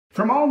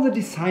From all the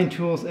design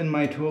tools in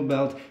my tool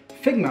belt,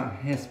 Figma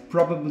has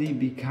probably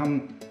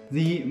become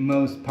the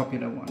most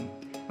popular one.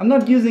 I'm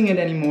not using it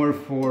anymore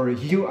for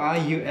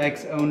UI,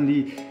 UX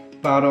only,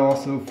 but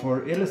also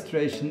for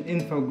illustration,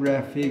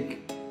 infographic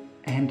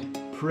and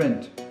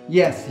print.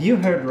 Yes, you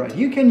heard right,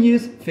 you can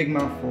use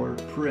Figma for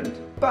print.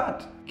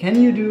 But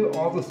can you do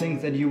all the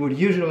things that you would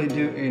usually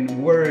do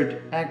in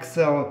Word,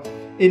 Excel,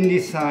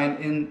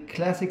 InDesign, in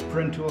classic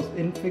print tools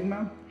in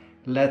Figma?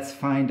 Let's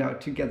find out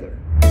together.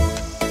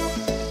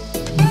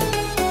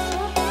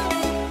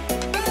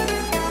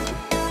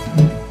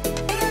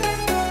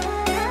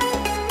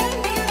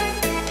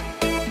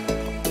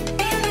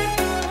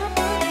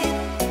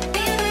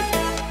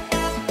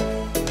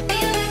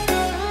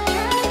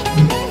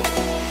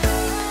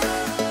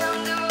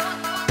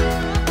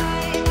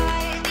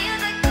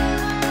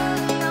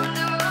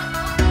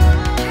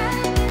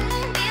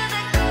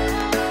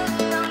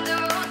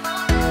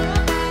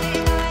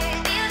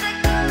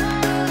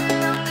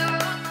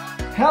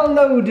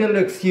 Hello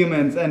deluxe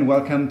humans, and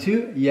welcome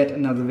to yet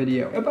another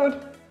video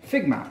about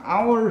Figma,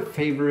 our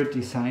favorite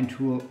design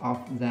tool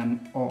of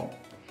them all.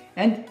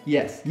 And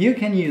yes, you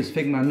can use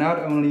Figma not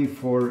only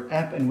for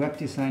app and web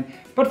design,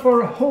 but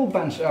for a whole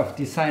bunch of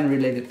design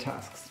related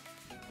tasks.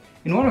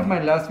 In one of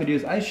my last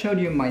videos I showed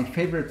you my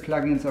favorite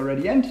plugins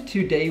already, and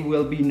today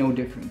will be no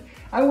different.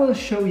 I will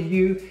show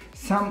you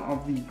some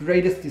of the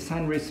greatest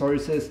design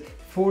resources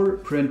for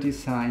print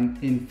design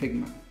in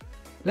Figma.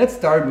 Let's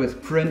start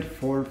with Print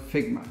for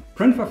Figma.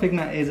 Print for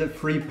Figma is a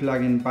free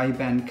plugin by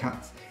Ben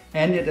Katz,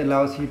 and it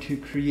allows you to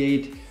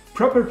create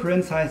proper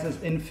print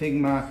sizes in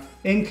Figma,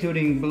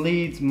 including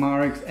bleeds,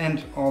 marks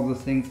and all the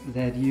things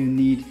that you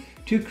need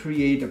to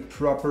create a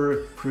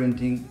proper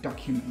printing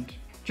document.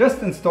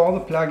 Just install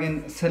the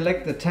plugin,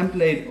 select the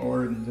template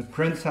or the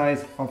print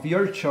size of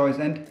your choice,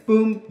 and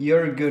boom,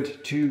 you're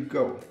good to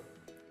go.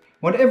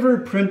 Whatever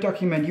print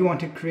document you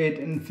want to create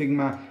in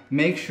Figma,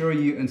 make sure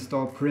you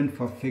install Print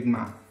for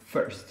Figma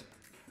first.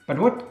 But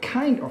what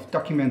kind of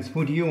documents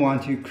would you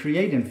want to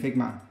create in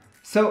Figma?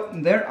 So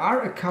there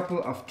are a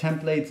couple of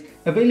templates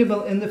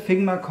available in the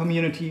Figma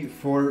community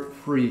for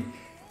free.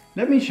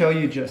 Let me show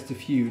you just a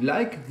few,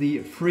 like the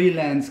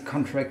Freelance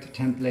contract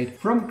template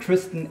from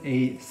Kristen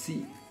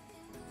AC.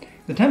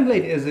 The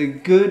template is a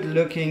good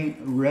looking,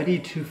 ready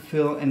to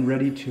fill and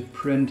ready to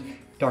print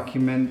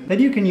document that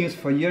you can use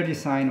for your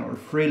design or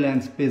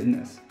freelance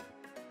business.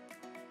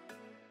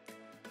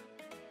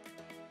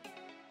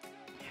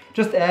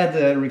 Just add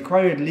the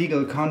required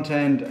legal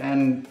content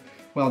and,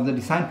 well, the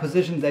design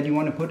positions that you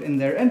want to put in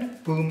there,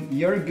 and boom,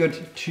 you're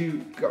good to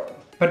go.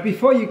 But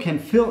before you can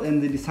fill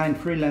in the design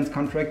freelance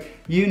contract,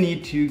 you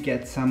need to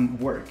get some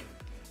work.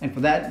 And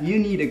for that, you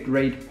need a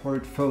great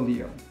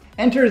portfolio.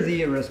 Enter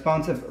the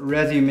responsive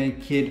resume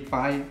kit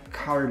by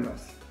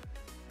Carlos.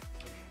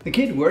 The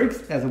kit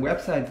works as a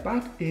website,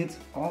 but it's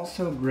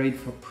also great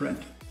for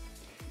print.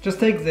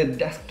 Just take the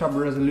desktop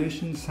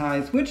resolution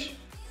size, which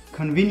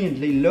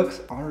conveniently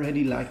looks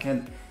already like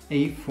an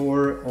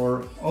A4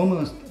 or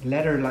almost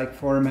letter-like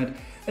format,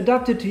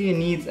 adapt it to your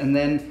needs and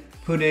then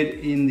put it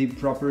in the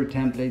proper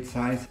template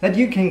size that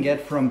you can get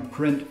from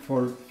Print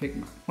for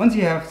Figma. Once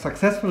you have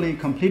successfully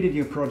completed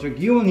your project,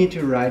 you will need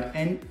to write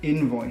an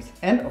invoice,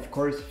 and of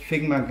course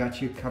Figma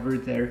got you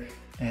covered there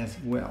as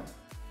well.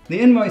 The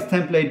Invoice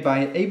Template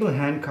by Abel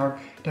Hancock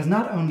does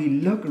not only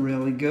look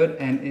really good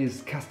and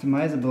is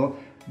customizable,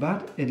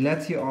 but it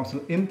lets you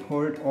also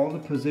import all the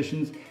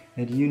positions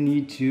that you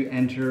need to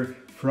enter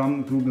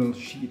from Google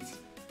Sheets.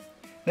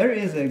 There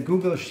is a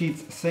Google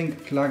Sheets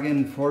Sync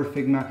plugin for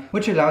Figma,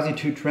 which allows you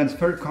to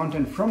transfer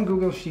content from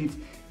Google Sheets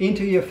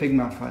into your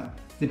Figma file.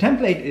 The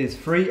template is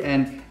free,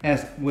 and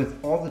as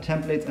with all the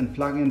templates and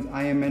plugins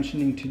I am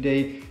mentioning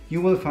today,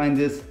 you will find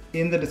this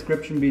in the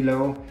description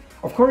below.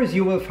 Of course,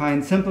 you will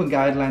find simple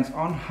guidelines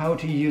on how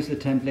to use the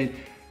template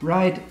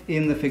right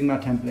in the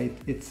Figma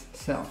template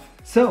itself.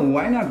 So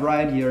why not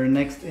write your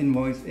next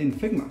invoice in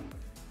Figma?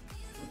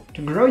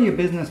 To grow your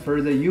business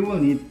further, you will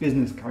need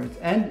business cards,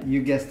 and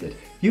you guessed it,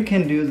 you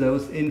can do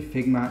those in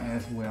Figma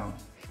as well.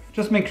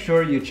 Just make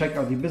sure you check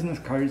out the business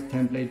cards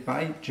template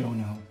by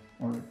Jono,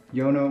 or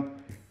Yono,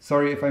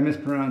 sorry if I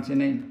mispronounce your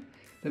name.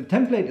 The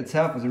template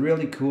itself is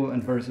really cool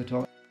and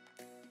versatile.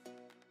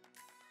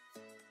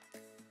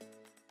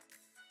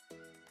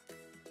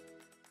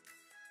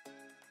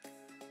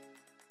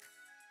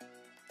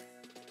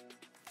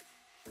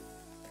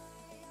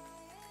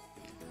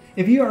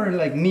 If you are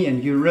like me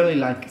and you really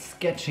like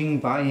sketching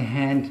by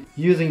hand,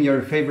 using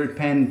your favorite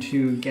pen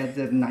to get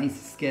that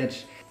nice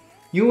sketch,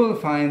 you will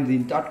find the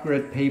dot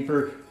grid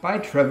paper by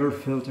Trevor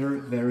Filter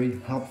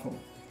very helpful.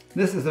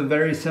 This is a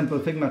very simple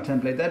Figma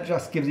template that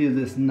just gives you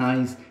this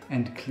nice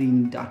and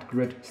clean dot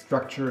grid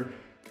structure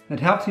that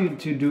helps you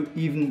to do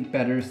even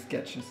better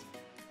sketches.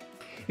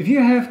 If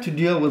you have to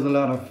deal with a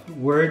lot of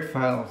Word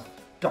files,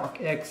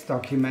 docx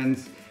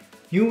documents,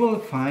 you will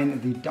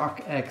find the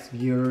docx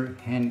viewer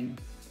handy.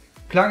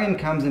 Plugin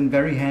comes in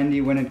very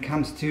handy when it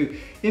comes to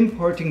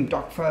importing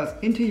doc files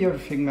into your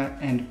Figma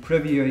and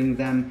previewing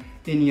them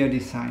in your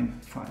design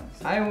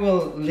files. I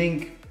will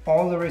link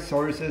all the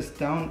resources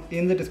down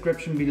in the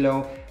description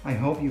below. I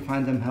hope you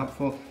find them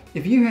helpful.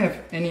 If you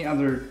have any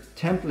other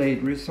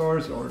template,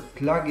 resource or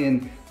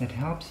plugin that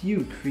helps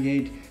you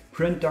create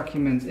print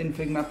documents in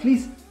Figma,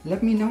 please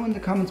let me know in the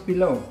comments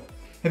below.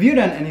 Have you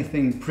done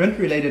anything print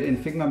related in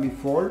Figma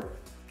before?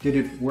 Did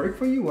it work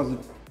for you? Was it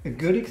a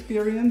good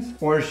experience?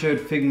 Or should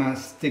Figma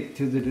stick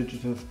to the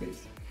digital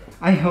space?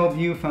 I hope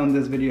you found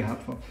this video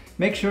helpful.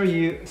 Make sure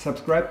you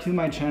subscribe to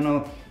my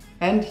channel,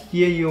 and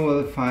here you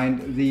will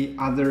find the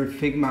other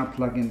Figma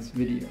plugins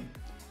video.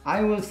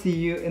 I will see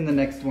you in the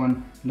next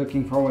one.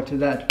 Looking forward to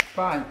that.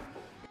 Bye.